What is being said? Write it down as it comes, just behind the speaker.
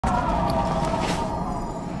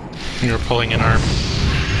You're pulling an arm.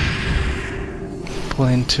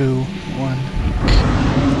 Pulling 2, 1.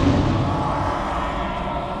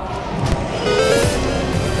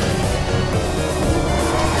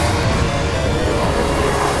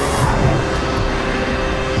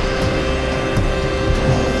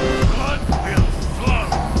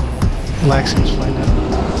 Lag seems fine now.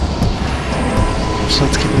 So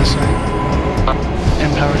let's keep it this way.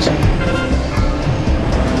 Empowered soon.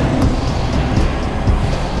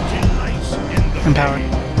 Empowered.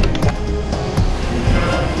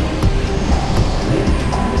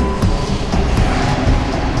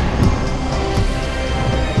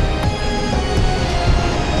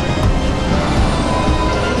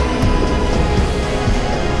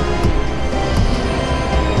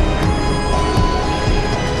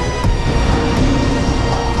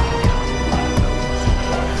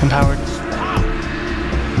 Empowered.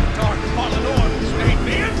 Dark fallen orbs made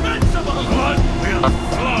me invincible. Blood will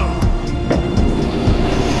flow.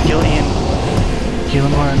 Heal Ian. Heal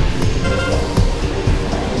him hard.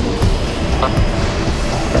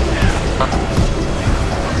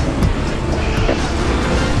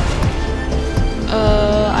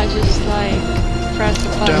 I just like press the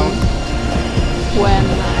button Don't. when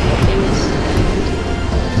it was.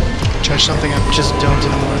 Charge something up. Just don't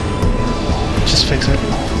anymore. Just fix it.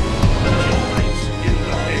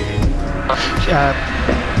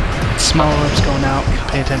 Small orbs going out.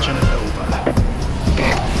 Pay attention.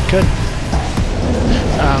 Good.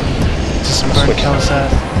 Just burn Calisat.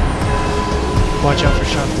 Watch out for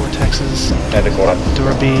shock vortexes. There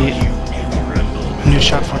will be new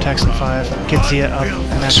shock vortex in 5. Get Zia up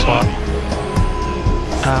and then swap.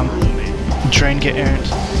 Drain, get errant.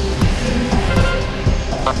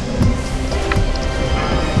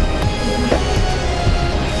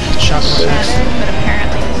 Shock vortex. But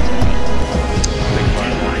apparently it's too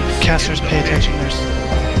late. Casters, pay attention.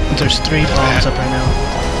 There's 3 bombs up right now.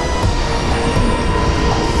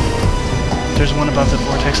 There's one above the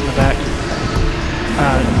vortex in the back.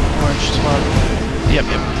 Orange swap. Yep.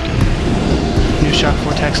 New shock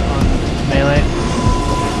vortex on melee.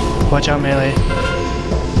 Watch out, melee.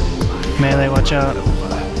 Melee, watch out.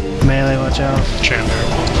 Melee, watch out. Chandler.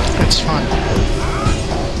 It's fun.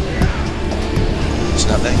 It's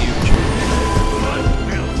not that huge.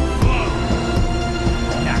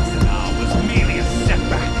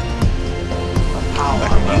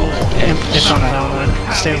 It's on that one.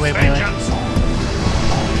 Stay away, melee.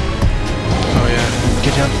 Oh yeah.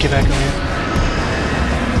 Get back over here.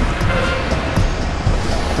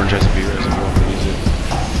 We're trying to be res if you want to use it.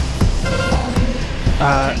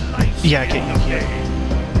 Yeah, get you here.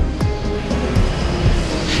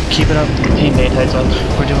 Keep it up. Teammate heads up.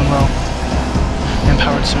 We're doing well.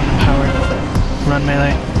 Empowered soon, empowered. Run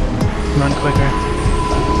melee. Run quicker.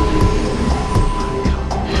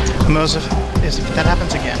 Moses, if that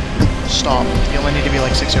happens again, stop. You only need to be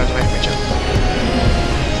like 6 yards away from each other.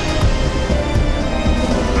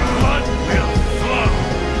 Blood will flow.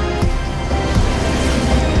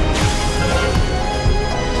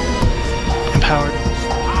 Empowered.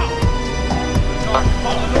 Dark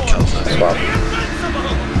fallen orbs made me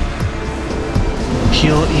invincible.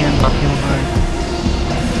 Heal Ian, heal hard.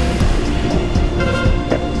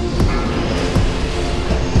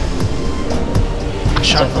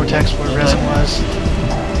 Shock vortex where resin was.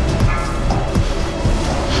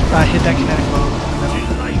 Hit that kinetic bow.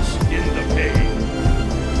 Delights in the pain.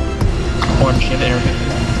 Orange, you have interview.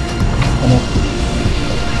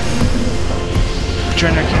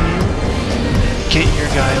 Drenner, can you get your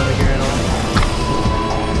guy over here at all?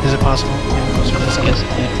 Is it possible? Yes,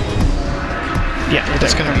 Yeah,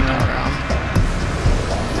 it's gonna be power on.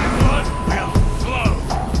 Blood will flow.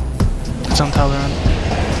 It's on Talaran.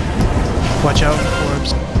 Watch out,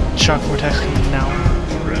 orbs. Shock vortex coming now.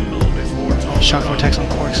 Tremble before Talon. Shock vortex on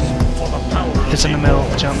Quarks. For the power of It's in the middle.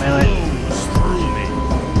 Watch out, melee. flows through me.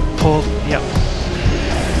 Pull. Yep.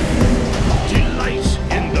 Delights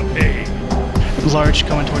in the pain. Large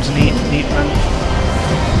going towards neat. Neat run.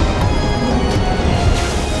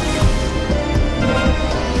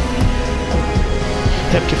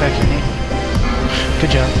 Yep, get back here, neat.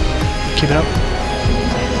 Good job. Keep it up.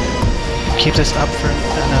 Keep this up for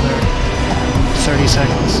another 30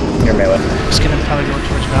 seconds. You're melee. It's gonna probably go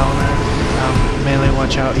towards Valorant. Melee,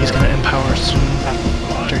 watch out. He's gonna empower soon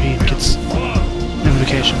after he gets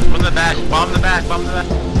invocation. Bomb the back, bomb the back, bomb the back.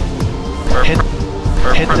 Hit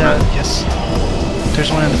the, yes.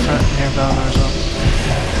 There's one in the front near Valinor as well.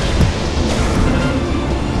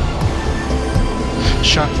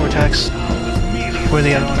 Shock vortex. Where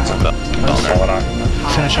the other one is.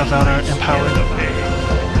 Finish off Valinor, empowered.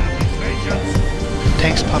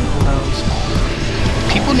 Tanks pop cooldowns.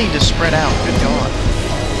 People People need to spread out. Good God.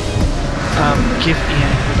 Give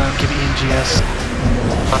Ian, hold on, give Ian GS.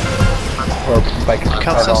 Or like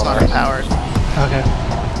Calcell's not empowered. Okay.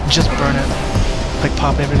 Just burn it. Like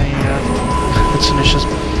pop everything you got. Let's finish this.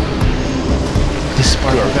 These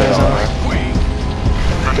sparkle guys off.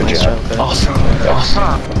 good job. Awesome.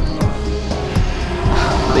 Awesome.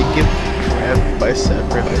 They give crap by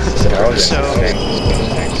separate. So,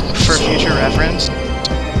 for future reference,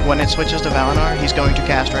 when it switches to Valinor, he's going to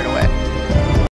cast right away.